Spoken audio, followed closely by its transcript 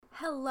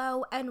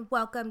Hello and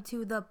welcome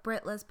to the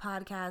Britless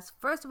podcast.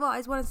 First of all, I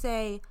just want to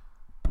say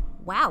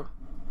wow,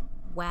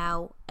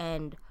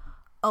 and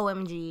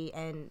OMG,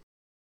 and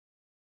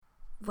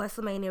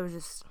Wrestlemania was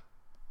just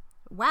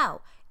wow.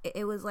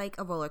 It was like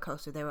a roller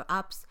coaster. There were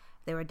ups,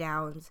 there were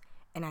downs,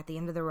 and at the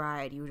end of the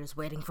ride, you were just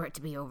waiting for it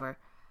to be over.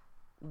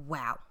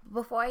 Wow.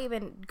 Before I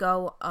even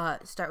go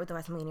start with the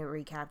Wrestlemania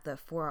recap, the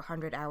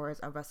 400 hours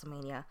of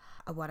Wrestlemania,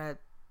 I want to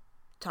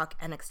talk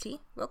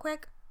NXT real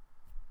quick,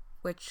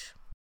 which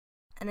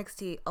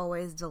NXT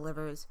always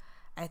delivers.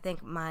 I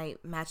think my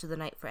match of the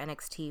night for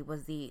NXT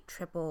was the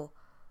triple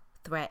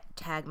threat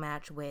tag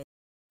match with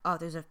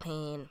Authors of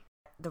Pain,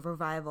 The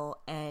Revival,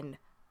 and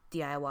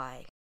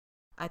DIY.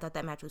 I thought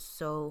that match was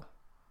so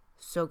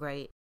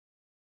great.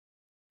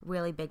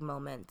 Really big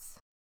moments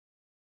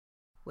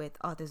with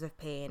Authors of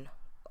Pain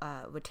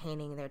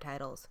retaining their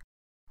titles.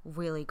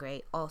 Really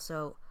great.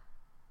 Also,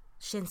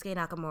 Shinsuke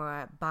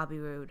Nakamura, Bobby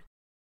Roode.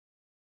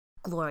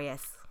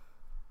 Glorious.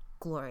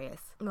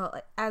 Well,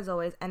 as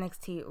always,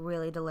 NXT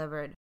really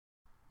delivered.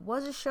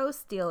 Was a show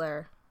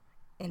stealer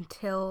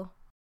until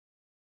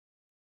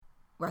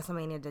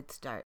WrestleMania did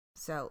start.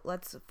 So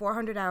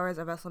 400 hours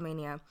of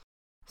WrestleMania,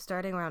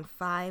 starting around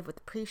 5 with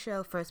the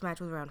pre-show. First match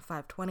was around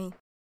 5:20,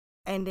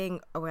 ending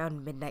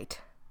around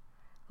midnight.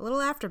 A little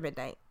after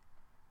midnight.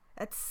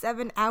 That's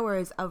 7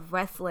 hours of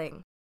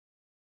wrestling.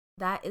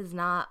 That is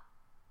not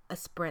a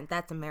sprint,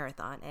 that's a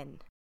marathon,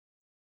 and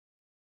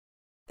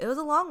it was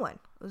a long one.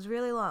 It was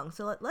really long.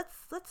 So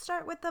let's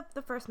start with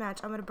the first match.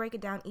 I'm gonna break it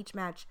down each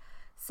match,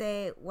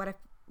 say what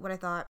I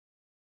thought,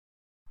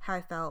 how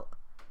I felt,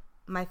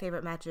 my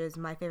favorite matches,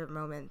 my favorite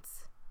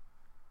moments.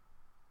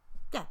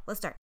 Yeah, let's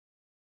start.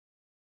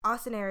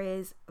 Austin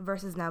Aries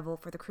versus Neville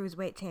for the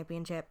Cruiserweight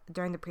Championship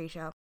during the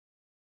pre-show.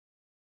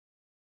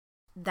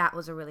 That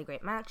was a really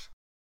great match.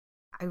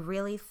 I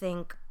really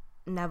think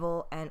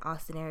Neville and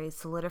Austin Aries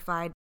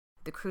solidified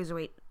the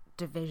Cruiserweight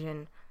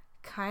division,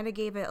 kind of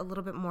gave it a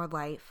little bit more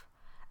life.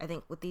 I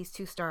think with these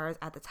two stars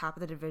at the top of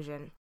the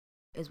division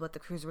is what the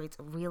Cruiserweights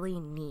really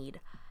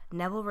need.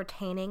 Neville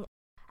retaining,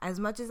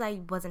 as much as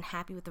I wasn't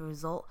happy with the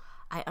result,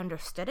 I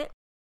understood it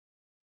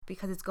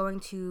because it's going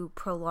to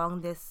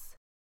prolong this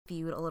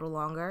feud a little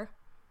longer,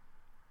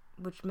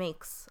 which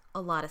makes a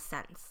lot of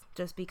sense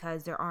just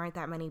because there aren't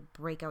that many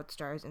breakout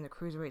stars in the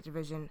Cruiserweight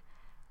division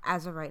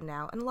as of right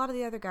now, and a lot of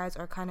the other guys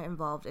are kind of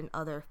involved in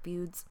other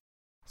feuds.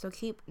 So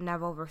keep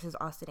Neville versus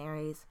Austin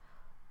Aries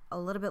a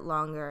little bit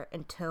longer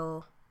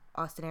until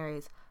Austin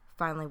Aries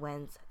finally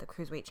wins the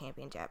Cruiserweight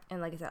Championship.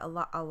 And like I said, a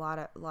lot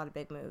of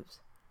big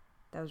moves.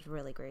 That was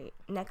really great.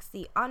 Next,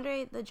 the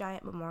Andre the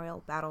Giant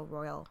Memorial Battle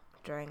Royal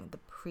during the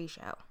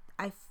pre-show.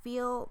 I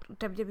feel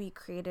WWE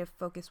Creative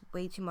focused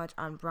way too much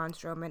on Braun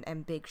Strowman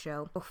and Big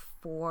Show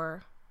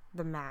before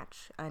the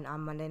match and on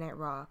Monday Night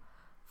Raw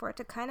for it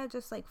to kind of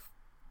just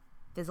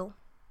fizzle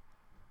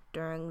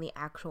during the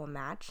actual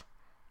match.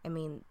 I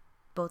mean,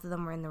 both of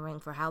them were in the ring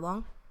for how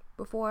long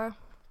before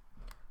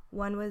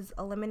one was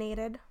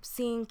eliminated?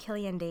 Seeing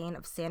Killian Dane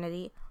of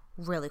Sanity,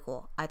 really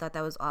cool. I thought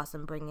that was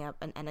awesome, bringing up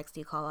an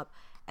NXT call-up.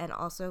 And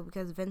also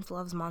because Vince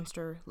loves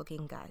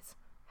monster-looking guys.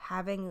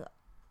 Having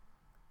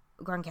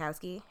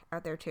Gronkowski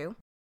out there too,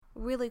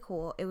 really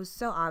cool. It was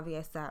so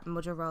obvious that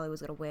Mojo Rawley was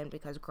going to win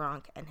because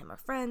Gronk and him are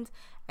friends,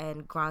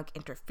 and Gronk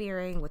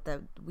interfering with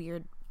the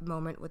weird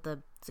moment with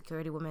the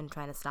security woman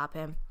trying to stop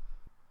him.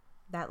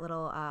 That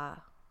little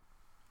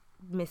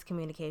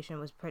miscommunication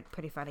was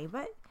pretty funny,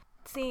 but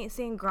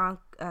seeing Gronk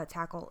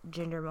tackle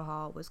Jinder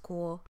Mahal was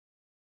cool.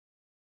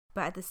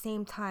 But at the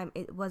same time,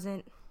 it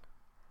wasn't.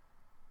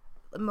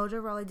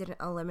 Mojo Rawley didn't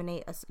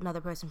eliminate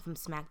another person from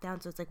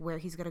SmackDown, so it's where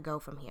he's gonna go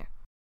from here.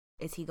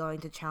 Is he going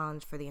to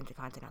challenge for the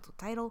Intercontinental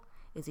title?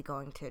 Is he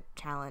going to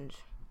challenge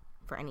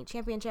for any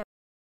championship?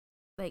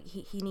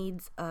 He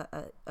needs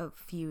a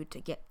feud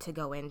to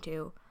go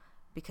into,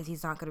 because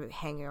he's not gonna be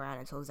hanging around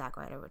until Zack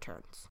Ryder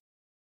returns.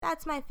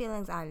 That's my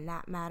feelings on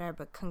that matter,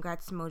 but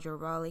congrats to Mojo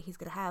Rawley. He's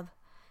going to have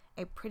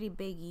a pretty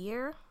big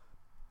year,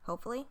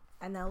 hopefully.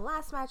 And the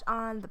last match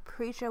on the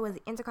pre-show was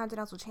the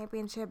Intercontinental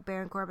Championship,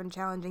 Baron Corbin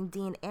challenging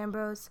Dean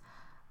Ambrose.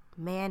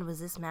 Man, was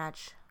this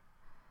match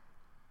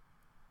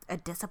a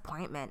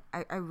disappointment.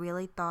 I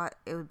really thought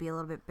it would be a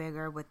little bit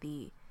bigger with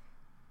the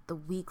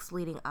weeks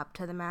leading up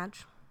to the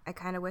match. I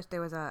kind of wish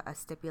there was a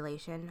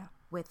stipulation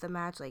with the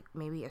match,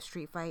 maybe a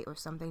street fight or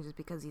something, just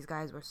because these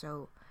guys were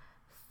so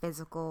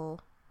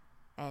physical,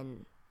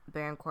 and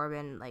Baron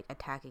Corbin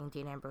attacking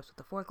Dean Ambrose with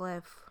the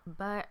forklift.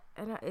 But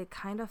it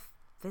kind of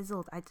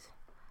fizzled.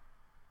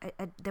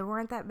 There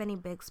weren't that many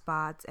big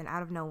spots, and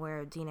out of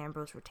nowhere Dean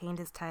Ambrose retained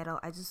his title.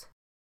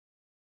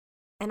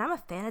 And I'm a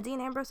fan of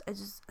Dean Ambrose. It's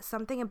just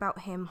something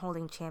about him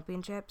holding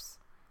championships.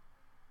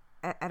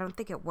 I don't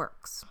think it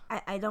works.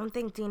 I don't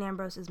think Dean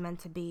Ambrose is meant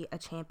to be a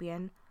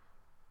champion.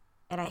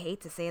 And I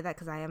hate to say that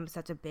because I am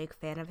such a big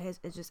fan of his.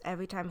 It's just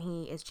every time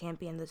he is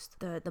champion,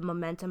 the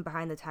momentum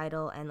behind the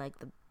title and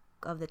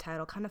of the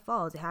title kind of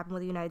falls. It happened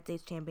with the United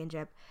States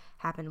Championship,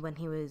 happened when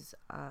he was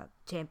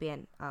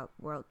champion,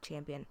 world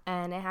champion,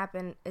 and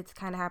it's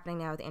kind of happening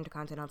now with the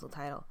Intercontinental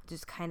title,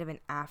 just kind of an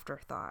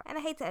afterthought. And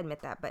I hate to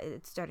admit that, but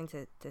it's starting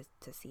to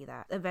see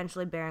that.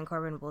 Eventually Baron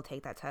Corbin will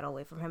take that title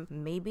away from him.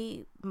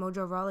 Maybe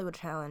Mojo Rawley would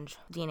challenge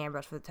Dean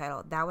Ambrose for the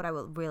title. That what I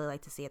would really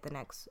like to see at the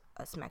next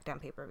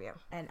SmackDown pay-per-view.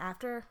 And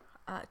after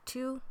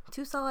two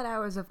solid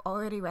hours of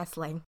already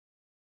wrestling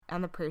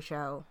and the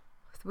pre-show,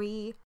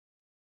 3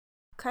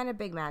 kind of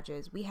big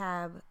matches, we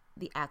have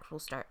the actual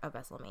start of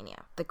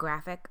Wrestlemania. The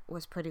graphic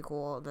was pretty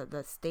cool.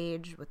 The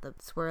stage with the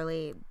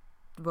swirly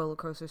roller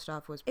coaster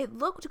stuff it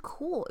looked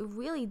cool. It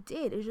really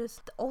did. It's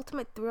just the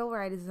ultimate thrill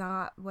ride is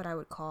not what I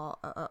would call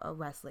a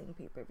wrestling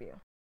pay-per-view.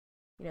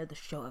 You know, the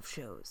show of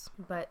shows.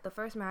 But the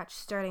first match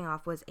starting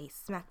off was a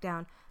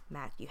SmackDown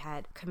match. You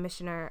had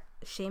Commissioner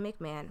Shane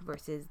McMahon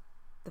versus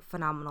the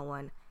phenomenal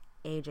one,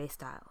 AJ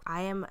Styles.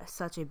 I am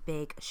such a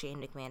big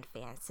Shane McMahon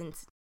fan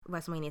since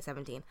WrestleMania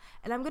 17.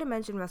 And I'm going to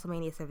mention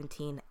WrestleMania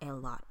 17 a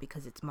lot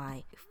because it's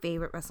my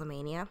favorite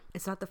WrestleMania.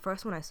 It's not the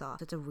first one I saw.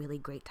 It's a really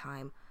great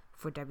time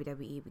for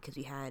WWE because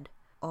you had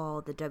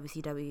all the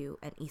WCW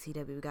and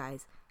ECW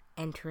guys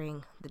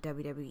entering the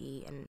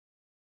WWE, and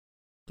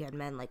you had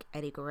men like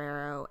Eddie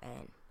Guerrero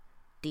and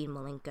Dean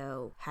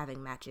Malenko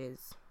having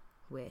matches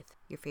with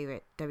your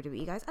favorite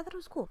WWE guys. I thought it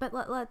was cool. But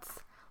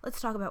let's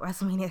talk about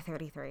WrestleMania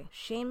 33.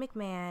 Shane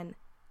McMahon,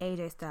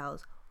 AJ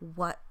Styles,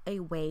 what a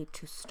way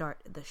to start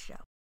the show.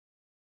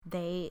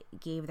 They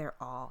gave their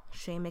all.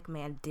 Shane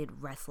McMahon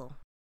did wrestle.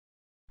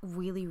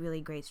 Really,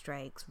 really great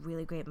strikes,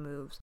 really great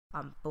moves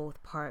on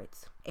both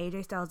parts.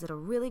 AJ Styles did a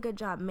really good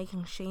job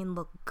making Shane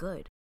look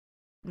good.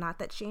 Not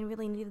that Shane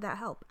really needed that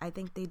help. I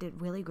think they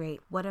did really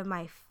great. One of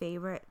my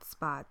favorite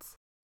spots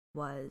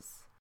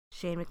was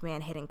Shane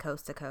McMahon hitting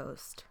coast to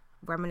coast,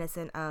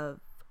 reminiscent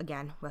of,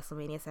 again,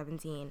 WrestleMania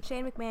 17.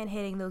 Shane McMahon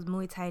hitting those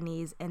Muay Thai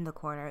knees in the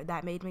corner.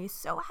 That made me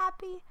so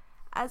happy.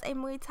 As a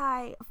Muay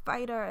Thai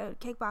fighter,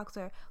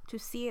 kickboxer, to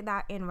see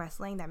that in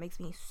wrestling, that makes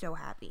me so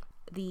happy.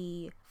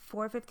 The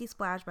 450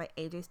 splash by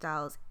AJ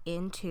Styles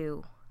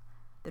into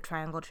the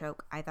triangle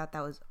choke, I thought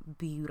that was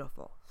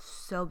beautiful.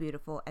 So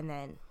beautiful. And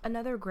then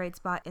another great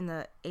spot in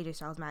the AJ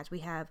Styles match, we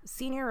have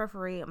senior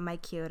referee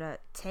Mike Chioda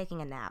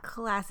taking a nap.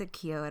 Classic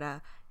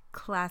Chioda.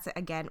 Classic,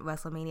 again,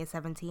 WrestleMania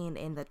 17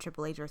 in the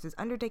Triple H versus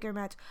Undertaker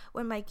match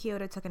when Mike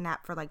Chioda took a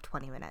nap for like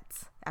 20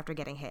 minutes after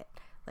getting hit.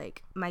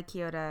 Like, Mike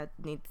Chioda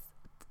needs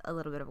a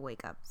little bit of a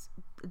wake up.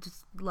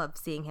 Just love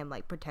seeing him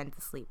like pretend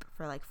to sleep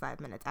for like 5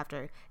 minutes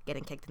after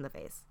getting kicked in the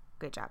face.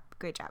 Great job.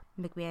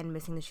 McMahon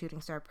missing the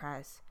shooting star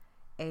press.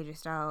 AJ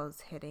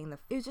Styles hitting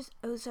it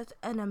was such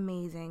an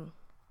amazing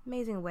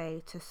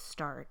way to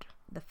start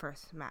the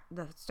first match.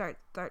 Start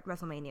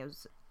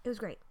WrestleMania. It was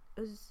great.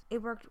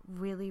 It worked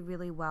really,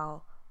 really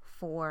well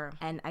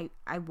and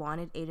I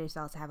wanted AJ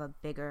Styles to have a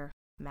bigger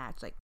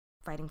match, like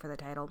fighting for the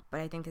title, but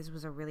I think this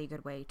was a really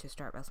good way to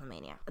start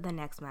WrestleMania. The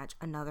next match,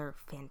 another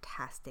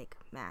fantastic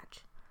match.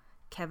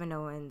 Kevin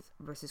Owens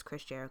versus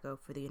Chris Jericho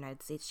for the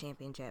United States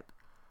Championship.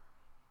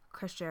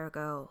 Chris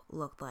Jericho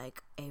looked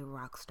like a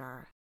rock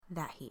star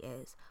that he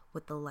is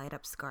with the light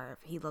up scarf.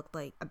 He looked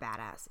like a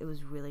badass. It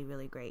was really,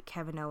 really great.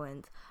 Kevin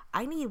Owens,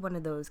 I need one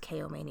of those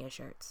KO Mania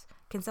shirts.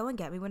 Can someone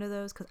get me one of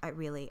those? Because I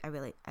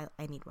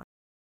need one,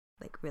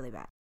 like really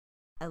bad.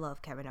 I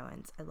love Kevin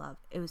Owens.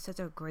 It was such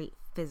a great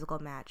physical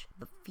match.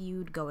 The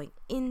feud going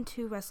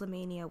into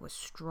WrestleMania was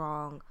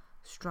strong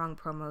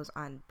promos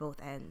on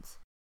both ends.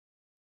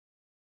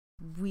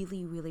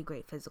 Really, really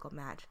great physical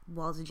match.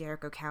 Walls of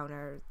Jericho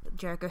counter,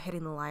 Jericho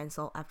hitting the Lion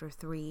Salt after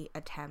 3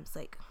 attempts.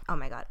 Like, oh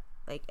my god.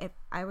 Like, if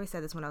I always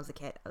said this when I was a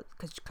kid,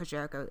 because Chris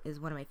Jericho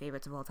is one of my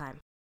favorites of all time.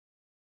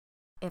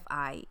 If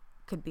I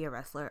could be a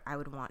wrestler, I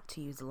would want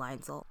to use the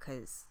Lion Salt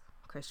because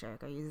Chris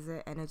Jericho uses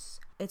it, and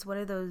it's one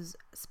of those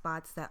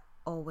spots that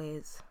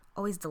always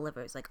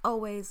delivers. Like,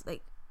 always,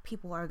 like,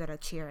 people are gonna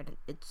cheer and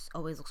it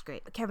always looks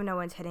great. Kevin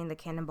Owens hitting the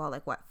cannonball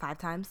like 5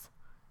 times,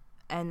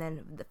 and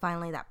then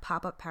finally that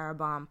pop-up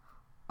powerbomb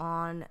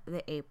on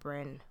the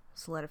apron,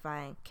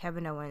 solidifying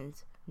Kevin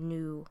Owens'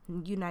 new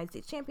United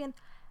States champion.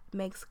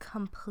 Makes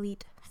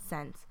complete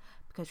sense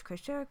because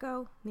Chris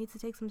Jericho needs to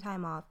take some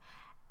time off,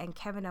 and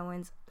Kevin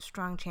Owens,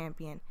 strong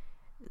champion,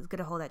 is going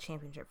to hold that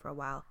championship for a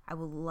while. I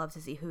would love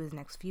to see who his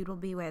next feud will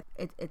be with.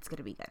 It's going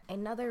to be good.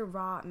 Another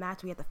Raw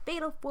match, we have the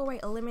Fatal 4-Way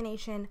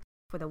elimination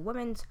for the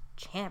Women's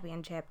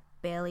Championship.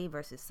 Bayley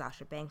versus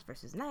Sasha Banks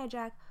versus Nia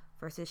Jax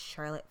versus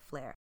Charlotte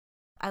Flair.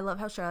 I love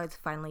how Charlotte's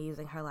finally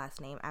using her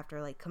last name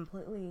after like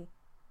completely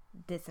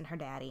dissing her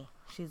daddy.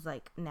 She's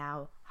like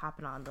now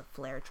hopping on the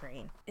Flair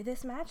train.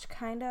 This match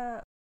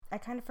I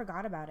kind of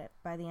forgot about it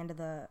by the end of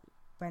the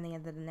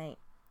night.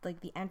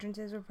 Like, the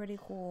entrances were pretty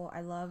cool. I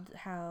loved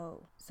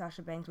how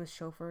Sasha Banks was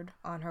chauffeured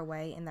on her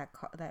way in that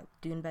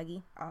dune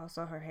buggy.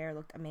 Also, her hair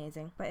looked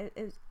amazing. But it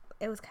was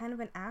it was kind of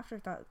an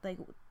afterthought. Like,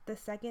 the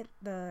second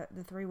the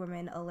three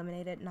women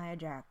eliminated Nia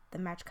Jax, the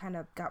match kind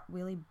of got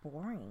really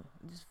boring.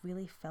 It just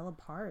really fell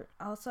apart.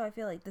 Also, I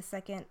feel like the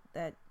second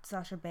that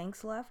Sasha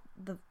Banks left,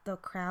 the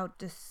crowd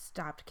just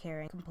stopped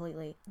caring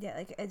completely. Yeah,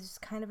 like, it's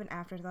just kind of an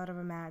afterthought of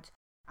a match.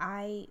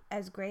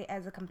 As great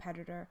as a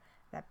competitor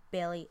that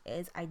Bayley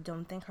is, I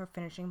don't think her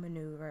finishing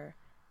maneuver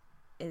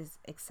is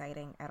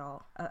exciting at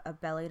all. A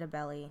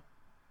belly-to-belly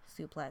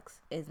suplex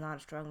is not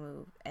a strong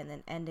move, and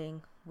then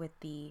ending with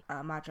the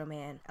Macho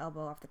Man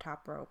elbow off the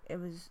top rope,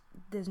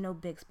 there's no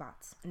big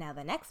spots. Now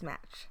the next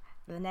match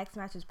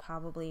is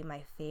probably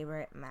my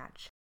favorite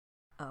match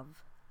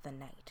of the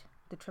night.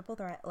 The triple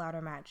threat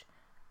ladder match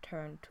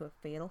turned to a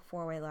fatal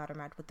 4-way ladder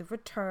match with the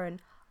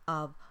return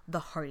of the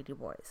Hardy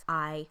Boys.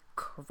 I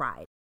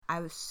cried. I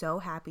was so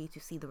happy to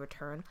see the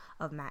return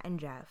of Matt and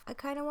Jeff. I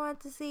kind of wanted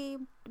to see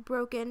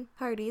broken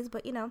Hardys,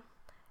 but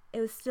it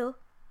was still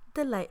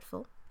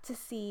delightful to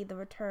see the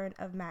return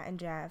of Matt and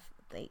Jeff,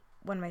 like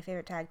one of my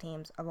favorite tag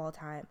teams of all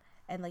time.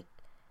 And like,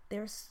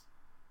 there's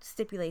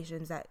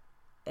stipulations that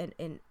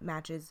in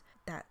matches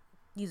that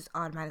you just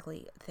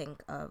automatically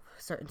think of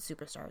certain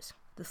superstars.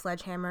 The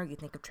sledgehammer, you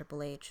think of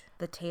Triple H.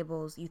 The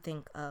tables, you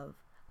think of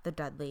the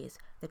Dudleys.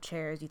 The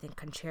chairs, you think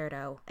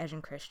Concerto, Edge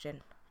and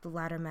Christian. The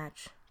ladder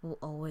match will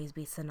always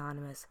be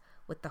synonymous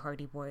with the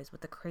Hardy Boys, with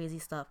the crazy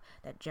stuff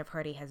that Jeff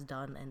Hardy has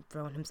done and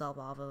thrown himself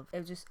off of.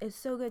 It's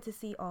so good to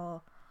see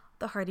all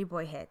the Hardy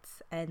Boy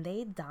hits, and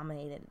they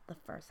dominated the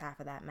first half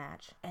of that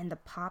match. And the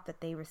pop that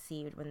they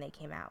received when they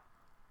came out,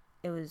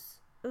 it was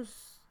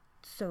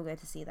so good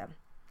to see them.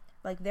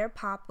 Like, their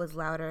pop was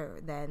louder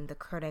than the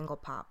Kurt Angle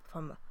pop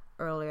from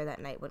earlier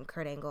that night when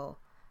Kurt Angle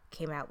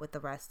came out with the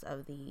rest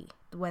of they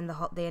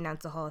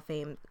announced the Hall of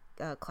Fame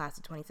class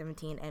of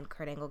 2017, and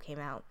Kurt Angle came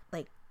out.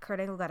 Like, Kurt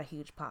Angle got a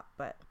huge pop,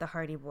 but the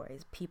Hardy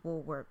Boys,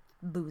 people were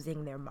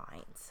losing their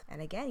minds.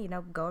 And again,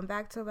 going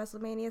back to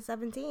WrestleMania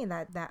 17,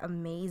 that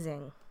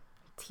amazing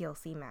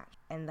TLC match,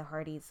 and the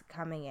Hardys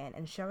coming in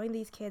and showing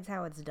these kids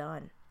how it's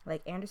done.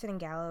 Like, Anderson and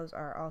Gallows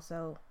are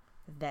also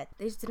vets.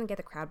 They just didn't get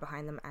the crowd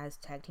behind them as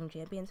tag team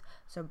champions,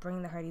 so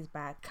bringing the Hardys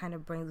back kind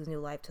of brings new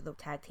life to the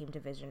tag team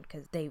division,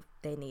 because they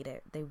need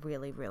it. They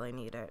really, really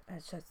need it.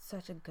 It's just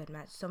such a good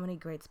match. So many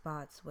great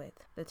spots with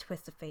the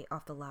twist of fate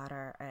off the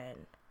ladder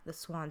and the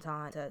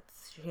swanton to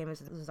Sheamus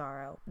and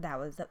Cesaro. That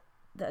was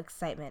the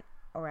excitement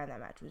around that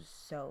match was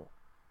so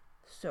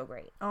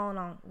great. All in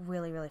all,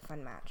 really, really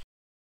fun match.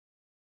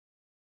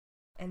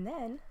 And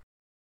then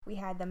we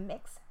had the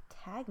mixed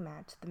tag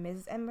match, The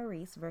Miz and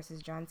Maurice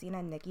versus John Cena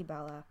and Nikki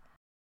Bella,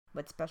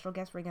 with special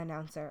guest ring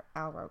announcer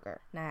Al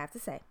Roker. Now, I have to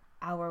say,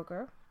 Al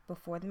Roker,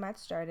 before the match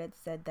started,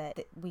 said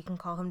that we can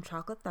call him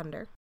Chocolate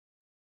Thunder.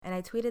 And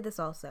I tweeted this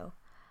also.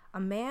 A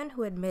man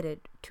who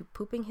admitted to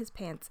pooping his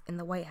pants in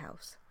the White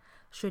House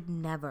should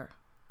never,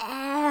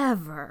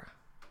 ever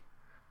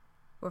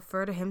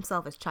refer to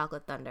himself as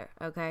Chocolate Thunder,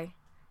 okay?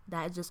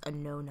 That is just a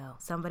no-no.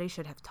 Somebody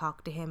should have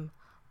talked to him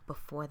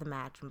before the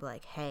match and be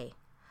like, hey,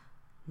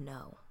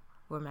 no.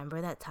 Remember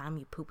that time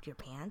you pooped your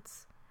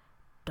pants?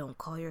 Don't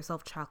call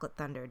yourself Chocolate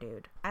Thunder,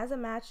 dude. As a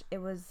match, it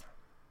was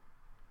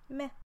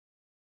meh.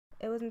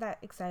 It wasn't that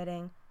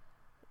exciting.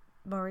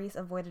 Maurice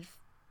avoided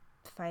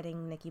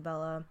fighting Nikki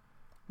Bella.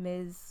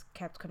 Miz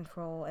kept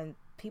control, and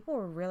people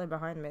were really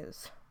behind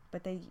Miz.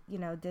 But they,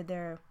 did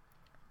their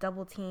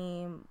double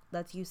team,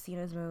 let's use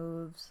Cena's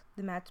moves.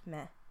 The match,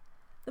 meh.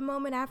 The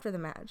moment after the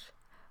match,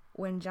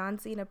 when John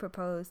Cena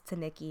proposed to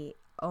Nikki,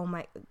 oh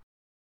my...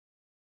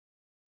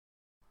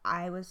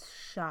 I was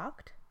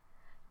shocked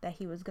that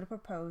he was going to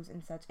propose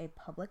in such a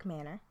public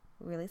manner.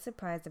 Really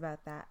surprised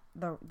about that.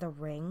 The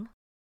ring.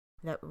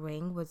 That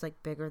ring was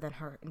like bigger than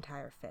her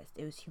entire fist.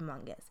 It was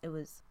humongous. It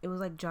was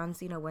like John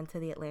Cena went to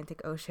the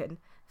Atlantic Ocean,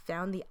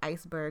 found the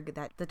iceberg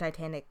that the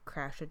Titanic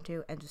crashed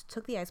into, and just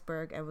took the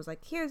iceberg and was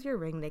like, here's your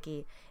ring,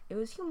 Nikki. It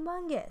was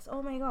humongous.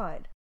 Oh my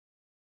god.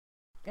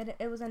 And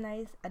it was a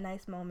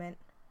nice moment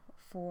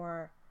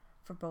for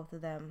both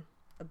of them.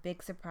 A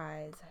big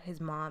surprise. His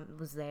mom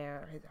was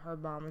there. Her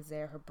mom was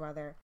there. Her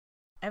brother.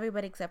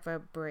 Everybody except for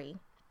Brie,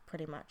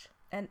 pretty much.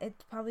 And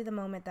it's probably the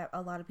moment that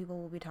a lot of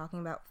people will be talking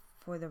about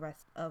for the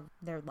rest of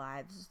their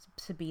lives,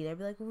 to be there.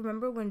 Be like,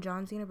 remember when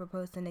John Cena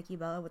proposed to Nikki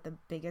Bella with the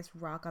biggest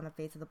rock on the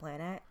face of the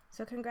planet?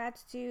 So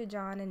congrats to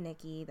John and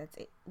Nikki. That's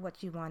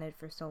what you wanted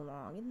for so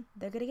long. And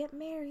they're gonna get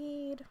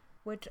married.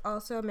 Which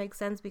also makes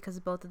sense because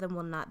both of them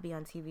will not be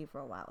on TV for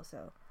a while.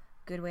 So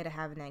good way to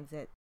have an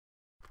exit.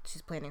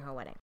 She's planning her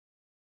wedding.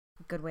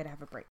 Good way to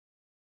have a break.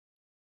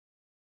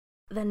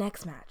 The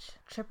next match,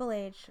 Triple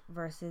H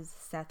versus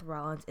Seth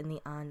Rollins in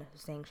the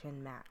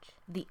unsanctioned match.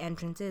 The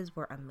entrances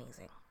were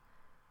amazing.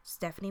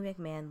 Stephanie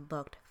McMahon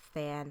looked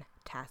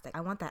fantastic.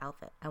 I want that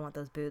outfit. I want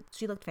those boots.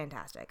 She looked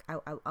fantastic.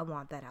 I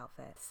want that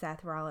outfit.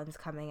 Seth Rollins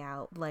coming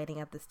out, lighting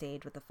up the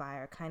stage with the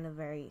fire, kind of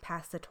very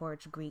pass the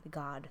torch Greek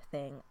god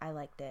thing. I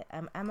liked it.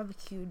 I'm a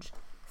huge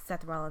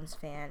Seth Rollins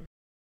fan,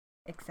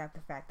 except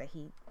the fact that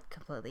he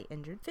completely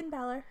injured Finn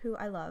Balor, who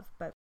I love,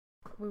 but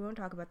We won't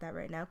talk about that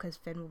right now because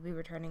Finn will be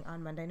returning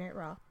on Monday Night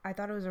Raw. I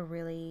thought it was a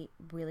really,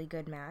 really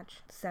good match.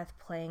 Seth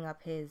playing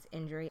up his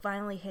injury,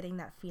 finally hitting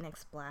that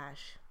Phoenix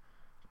Splash.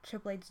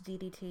 Triple H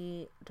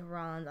DDT to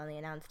Rollins on the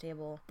announce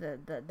table.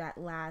 That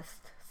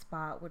last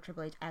spot where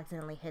Triple H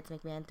accidentally hits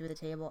McMahon through the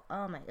table.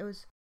 Oh my, it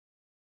was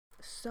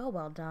so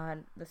well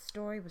done. The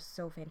story was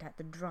so fantastic.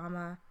 The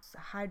drama,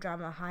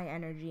 high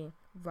energy.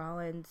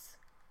 Rollins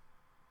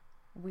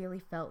really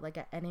felt like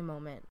at any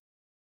moment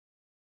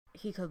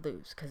he could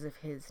lose because of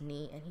his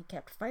knee, and he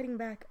kept fighting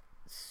back.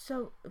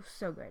 So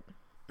good.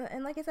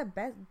 And like I said,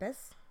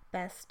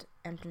 best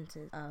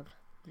entrances of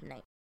the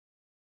night.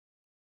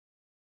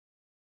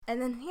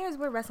 And then here's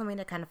where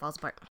WrestleMania kind of falls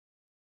apart,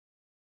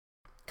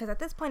 because at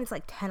this point it's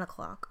like 10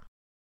 o'clock.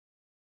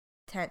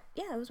 It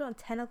was around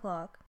 10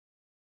 o'clock.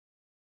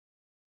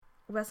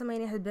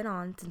 WrestleMania had been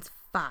on since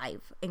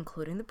 5,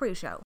 including the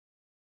pre-show.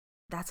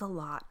 That's a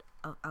lot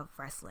of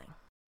wrestling.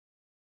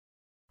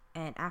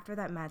 And after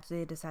that match,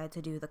 they decided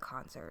to do the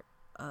concert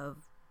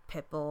of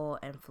Pitbull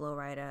and Flo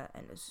Rida,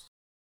 and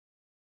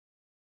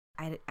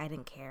I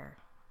didn't care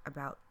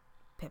about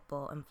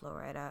Pitbull and Flo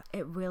Rida.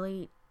 It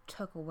really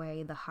took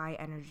away the high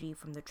energy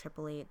from the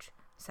Triple H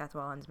Seth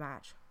Rollins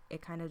match.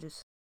 It kind of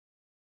just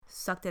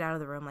sucked it out of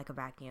the room like a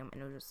vacuum,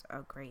 and it was just,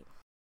 oh great.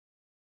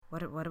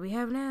 What do we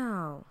have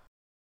now?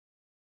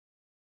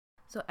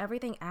 So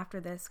everything after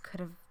this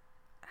could have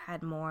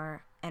had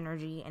more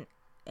energy and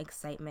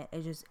excitement.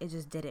 It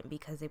just didn't,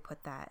 because they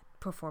put that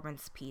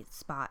performance piece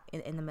spot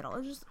in the middle.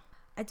 It just,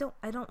 I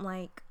don't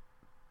like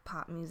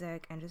pop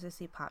music, and just to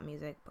see pop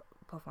music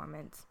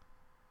performance,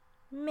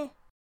 meh.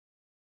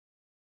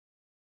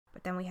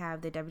 But then we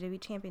have the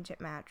WWE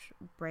Championship match,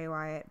 Bray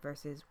Wyatt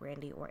versus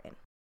Randy Orton.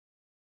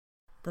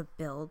 The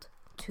build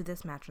to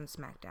this match on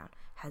SmackDown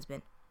has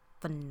been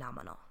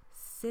phenomenal.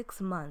 6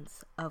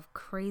 months of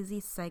crazy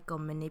psycho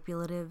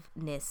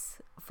manipulativeness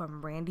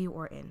from Randy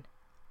Orton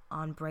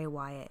on Bray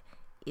Wyatt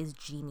is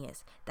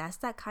genius. That's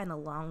that kind of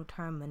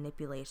long-term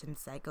manipulation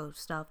psycho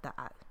stuff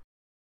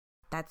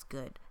that's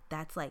good.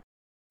 That's like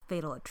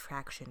Fatal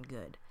Attraction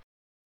good.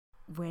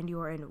 Randy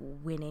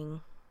Orton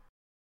winning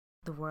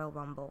the Royal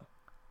Rumble,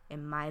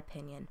 in my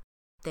opinion,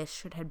 this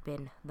should have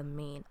been the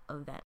main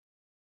event.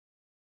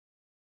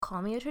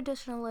 Call me a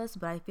traditionalist,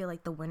 but I feel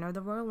like the winner of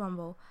the Royal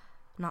Rumble,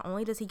 not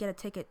only does he get a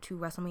ticket to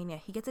WrestleMania,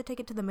 he gets a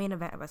ticket to the main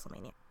event of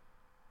WrestleMania.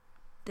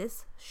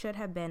 This should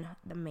have been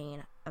the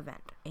main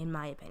event, in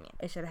my opinion.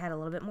 It should have had a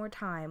little bit more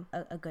time,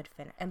 a good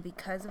finish. And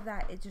because of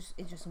that, it just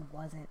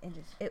wasn't.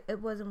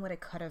 It wasn't what it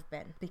could have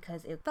been,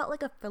 because it felt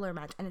like a filler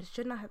match, and it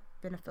should not have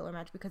been a filler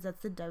match, because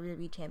that's the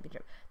WWE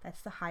Championship.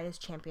 That's the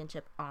highest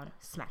championship on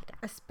SmackDown,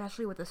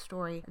 especially with a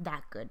story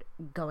that good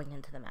going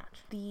into the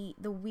match. The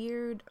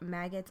weird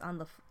maggots on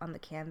the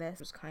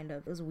canvas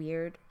was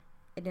weird.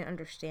 I didn't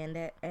understand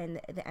it, and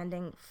the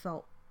ending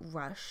felt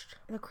rushed.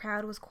 The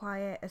crowd was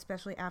quiet,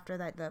 especially after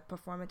that. The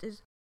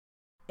performances,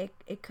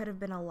 it could have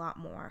been a lot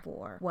more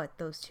for what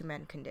those two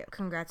men can do.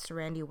 Congrats to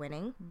Randy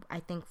winning. I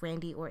think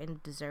Randy Orton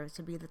deserves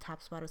to be the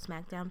top spot of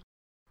SmackDown,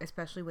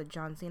 especially with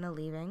John Cena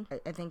leaving.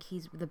 I think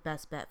he's the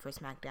best bet for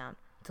SmackDown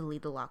to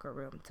lead the locker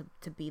room,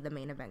 to be the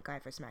main event guy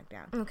for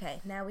SmackDown. Okay,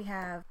 now we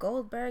have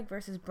Goldberg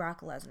versus Brock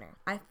Lesnar.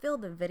 I feel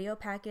the video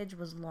package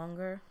was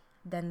longer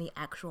than the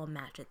actual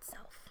match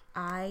itself.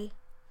 I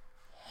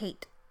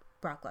hate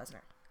Brock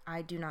Lesnar.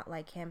 I do not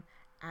like him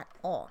at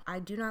all. I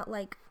do not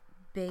like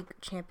big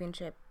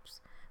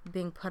championships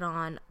being put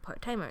on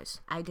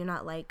part-timers. I do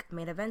not like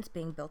main events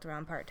being built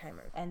around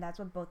part-timers. And that's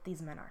what both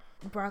these men are.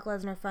 Brock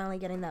Lesnar finally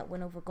getting that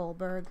win over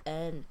Goldberg,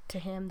 and to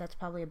him, that's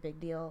probably a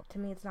big deal. To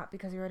me, it's not,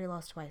 because he already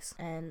lost twice.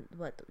 And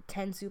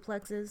 10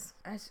 suplexes?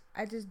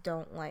 I just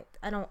don't like,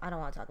 I don't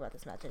want to talk about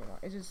this match anymore.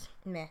 It's just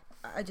meh.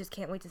 I just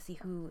can't wait to see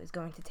who is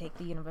going to take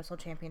the Universal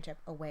Championship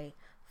away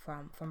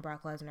from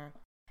Brock Lesnar.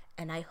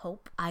 And I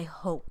hope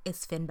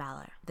it's Finn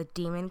Balor, the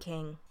Demon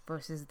King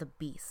versus the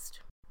Beast.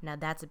 Now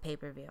that's a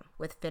pay-per-view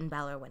with Finn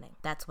Balor winning.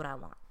 That's what I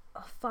want.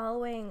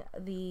 Following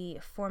the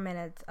 4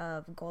 minutes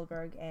of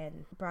Goldberg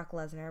and Brock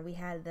Lesnar, we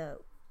had the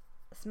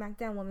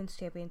SmackDown Women's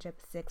Championship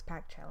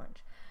 6-pack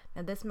challenge.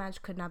 Now this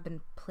match could not have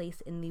been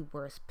placed in the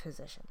worst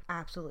position.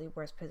 Absolutely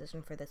worst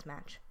position for this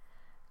match.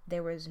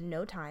 There was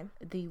no time.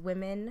 The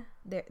women,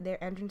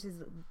 their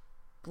entrances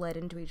bled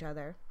into each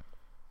other.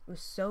 It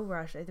was so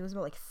rushed. It was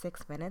about like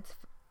 6 minutes.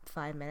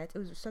 5 minutes. It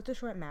was such a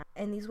short match,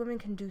 and these women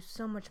can do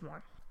so much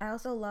more. I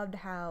also loved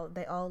how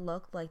they all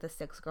looked like the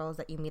 6 girls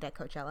that you meet at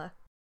Coachella.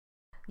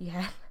 You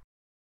had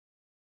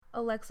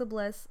Alexa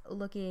Bliss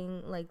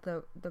looking like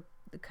the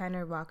kind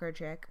of rocker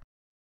chick.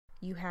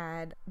 You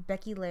had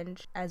Becky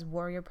Lynch as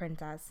Warrior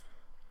Princess.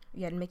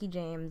 You had Mickie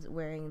James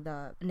wearing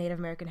the Native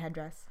American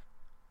headdress.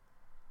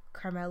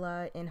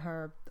 Carmella in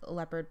her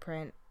leopard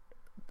print.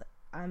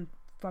 I'm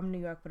from New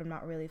York, but I'm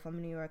not really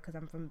from New York because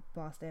I'm from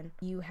Boston.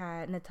 You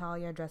had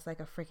Natalya dressed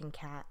like a freaking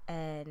cat,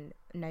 and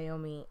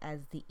Naomi as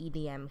the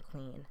EDM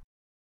queen.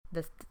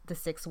 The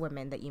 6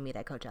 women that you meet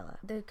at Coachella.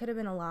 There could have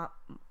been a lot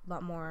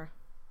more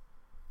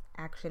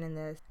action in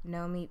this.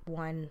 Naomi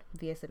won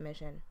via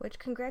submission, which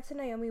congrats to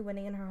Naomi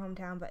winning in her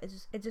hometown, but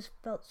it just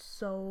felt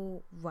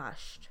so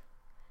rushed.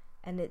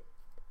 And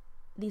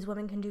these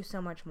women can do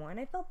so much more, and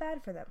I felt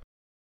bad for them.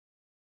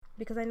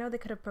 Because I know they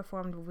could have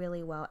performed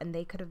really well, and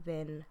they could have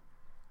been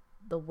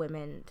the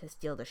women to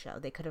steal the show.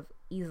 They could have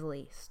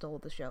easily stole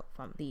the show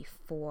from the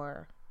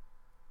 4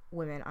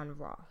 women on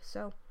Raw.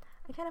 So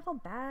I kind of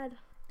felt bad.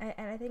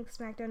 And I think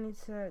SmackDown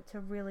needs to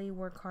really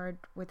work hard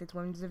with its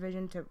women's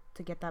division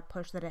to get that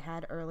push that it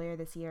had earlier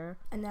this year.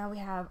 And now we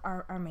have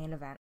our main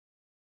event.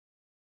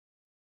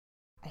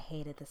 I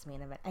hated this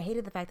main event. I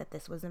hated the fact that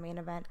this was the main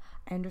event.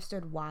 I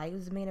understood why it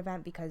was the main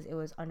event because it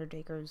was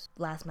Undertaker's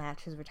last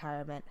match, his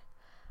retirement.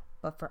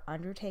 But for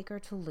Undertaker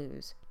to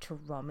lose to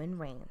Roman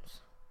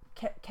Reigns,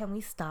 can we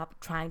stop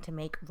trying to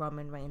make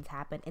Roman Reigns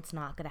happen? It's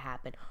not going to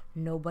happen.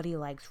 Nobody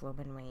likes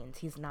Roman Reigns.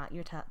 He's not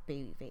your top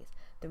babyface.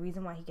 The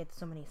reason why he gets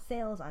so many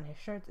sales on his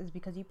shirts is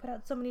because he put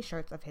out so many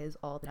shirts of his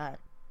all the time.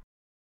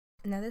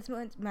 Now this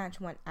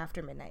match went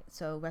after midnight,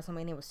 so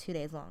WrestleMania was 2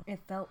 days long. It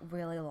felt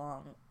really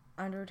long.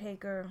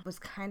 Undertaker was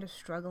kind of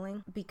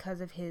struggling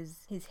because of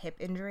his hip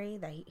injury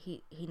that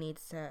he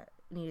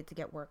needed to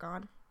get work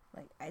on.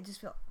 Like, I just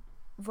feel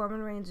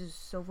Roman Reigns is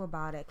so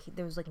robotic.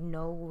 There was like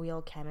no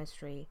real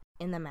chemistry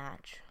in the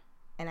match,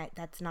 and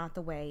that's not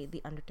the way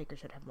the Undertaker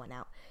should have went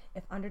out.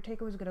 If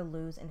Undertaker was going to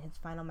lose in his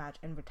final match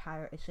and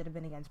retire, it should have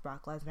been against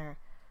Brock Lesnar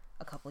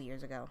a couple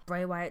years ago.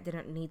 Bray Wyatt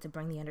didn't need to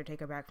bring the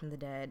Undertaker back from the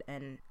dead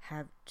and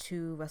have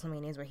 2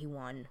 WrestleManias where he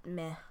won.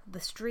 Meh. The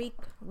streak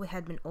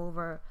had been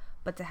over,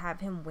 but to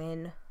have him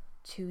win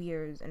 2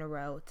 years in a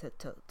row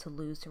to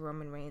lose to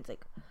Roman Reigns,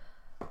 like,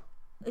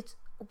 it's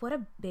what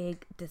a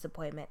big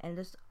disappointment and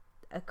just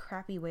a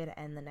crappy way to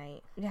end the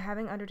night.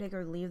 Having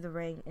Undertaker leave the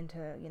ring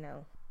into,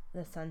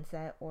 the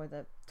sunset or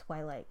the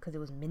twilight, because it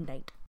was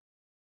midnight.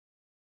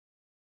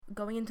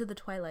 Going into the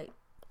twilight,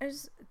 it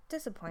was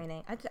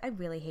disappointing. I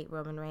really hate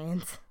Roman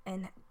Reigns,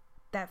 and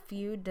that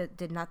feud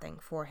did nothing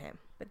for him.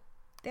 But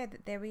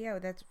there we go.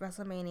 That's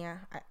WrestleMania.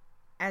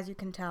 As you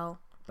can tell,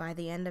 by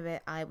the end of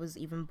it, I was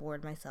even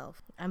bored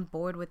myself. I'm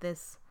bored with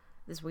this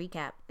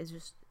recap. It's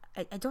just,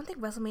 I don't think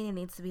WrestleMania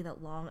needs to be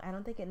that long. I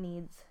don't think it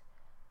needs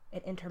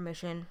an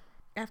intermission.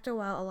 After a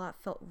while, a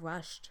lot felt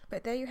rushed.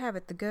 But there you have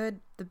it. The good,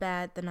 the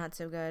bad, the not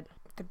so good.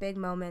 The big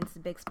moments, the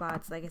big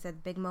spots. Like I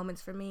said, big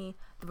moments for me.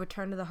 The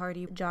return of the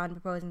Hardy. John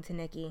proposing to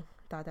Nikki.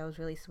 Thought that was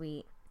really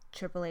sweet.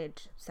 Triple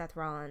H, Seth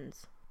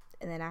Rollins.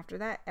 And then after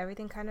that,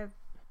 everything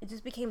it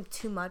just became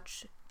too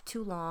much,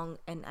 too long,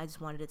 and I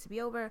just wanted it to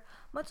be over.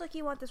 Much like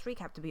you want this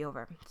recap to be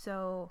over.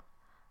 So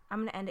I'm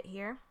going to end it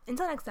here.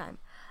 Until next time,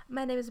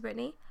 my name is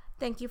Brittany.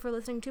 Thank you for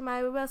listening to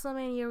my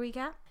WrestleMania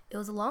recap. It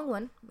was a long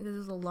one because it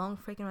was a long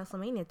freaking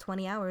WrestleMania,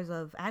 20 hours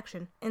of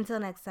action. Until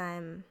next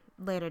time,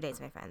 later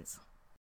days, my friends.